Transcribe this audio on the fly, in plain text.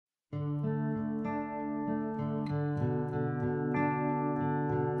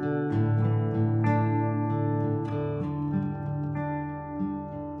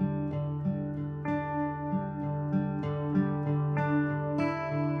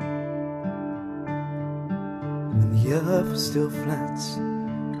The earth was still flat,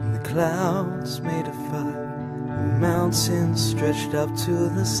 and the clouds made of fire. The mountains stretched up to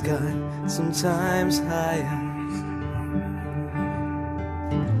the sky, sometimes higher.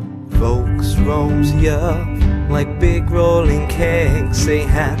 Folks roamed the earth like big rolling kegs. They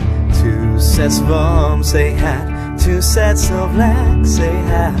had two sets of arms, they had two sets of legs, they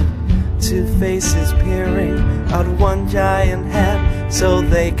had two faces peering out of one giant head, so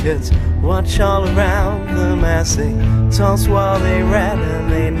they could watch all around them as they tossed while they read, and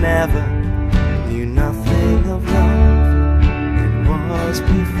they never knew nothing of love. It was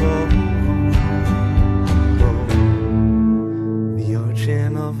before the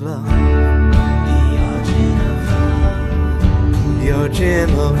origin of love. The origin of love. The origin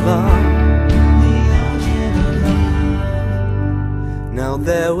of love. Now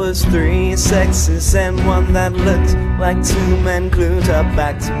there was three sexes and one that looked like two men glued up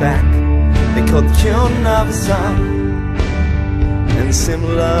back to back. They called the children of the sun, and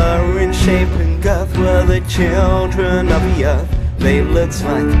similar in shape and girth were the children of the earth. They looked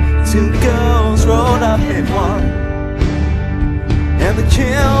like two girls rolled up in one. And the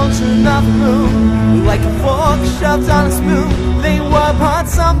children of the moon, like a fork shoved on a spoon, they were part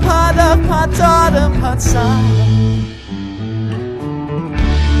sun, part earth, part daughter, part son.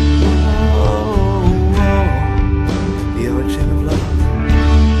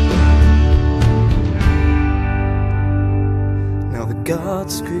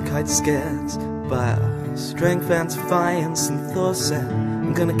 Gods grew quite scared by our strength and defiance, and Thor said,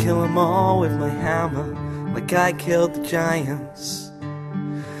 I'm gonna kill them all with my hammer, like I killed the giants.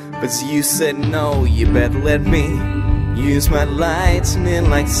 But Zeus said, no, you better let me use my lightning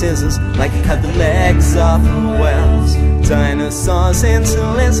like scissors, like I cut the legs off the whales, dinosaurs into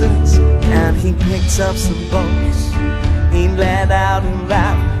lizards. And he picked up some bolts, he let out a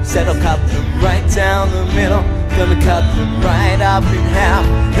laugh, said I'll cut them right down the middle, gonna cut them right up in half.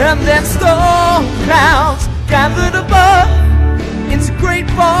 And then storm clouds gathered above into great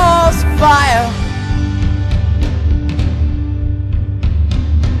balls of fire.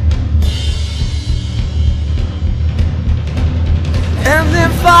 And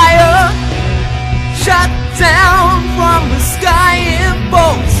then fire shot down from the sky in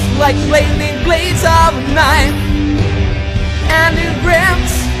bolts like lightning blades of a knife, and it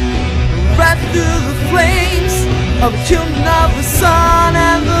ripped right through the flames of the children of the sun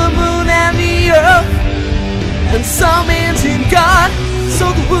and the moon and the earth. And some Indian god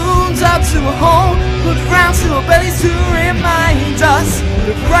sewed the wounds up to a hole, put rounds to our bellies to remind us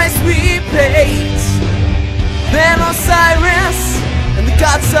the price we paid. Then Osiris and the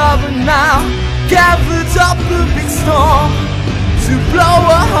gods of the Nile gathered up a big storm to blow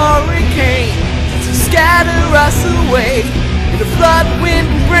a hurricane, to scatter us away in the flood, wind,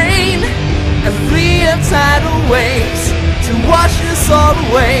 and rain, and flee of tidal waves to wash us all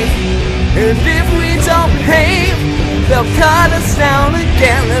away. And if we don't behave, they'll cut us down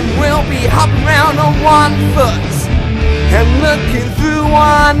again, and we'll be hopping around on one foot and looking through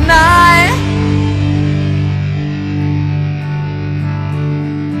one eye.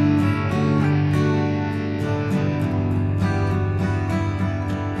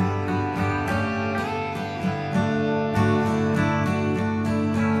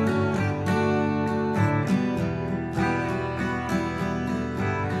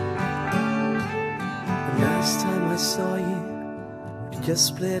 Last time I saw you, you just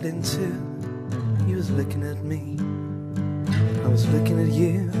split in two. You was looking at me, I was looking at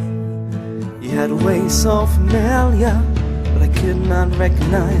you. You had a way so familiar, but I could not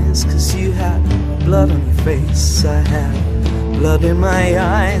recognize, 'cause you had blood on your face, I had blood in my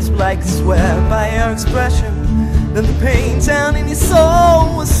eyes, but I could swear by your expression that the pain down in your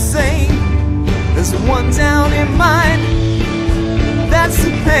soul was the same as the one down in mine. That's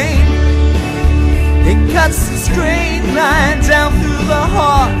the pain. It cuts a straight line down through the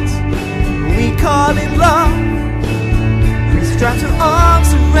heart. We call it love. We strapped our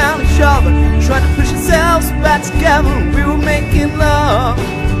arms around each other, trying to push ourselves back together. We were making love,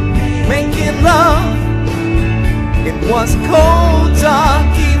 making love. It was a cold,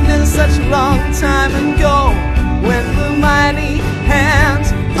 dark evening, such a long time ago, when the mighty hand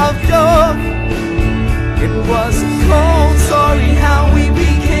of God. It was a cold story how we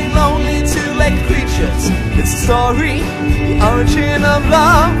became lonely two-legged creatures. It's a story, the origin of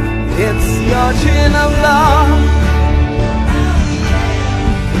love. It's the origin of love.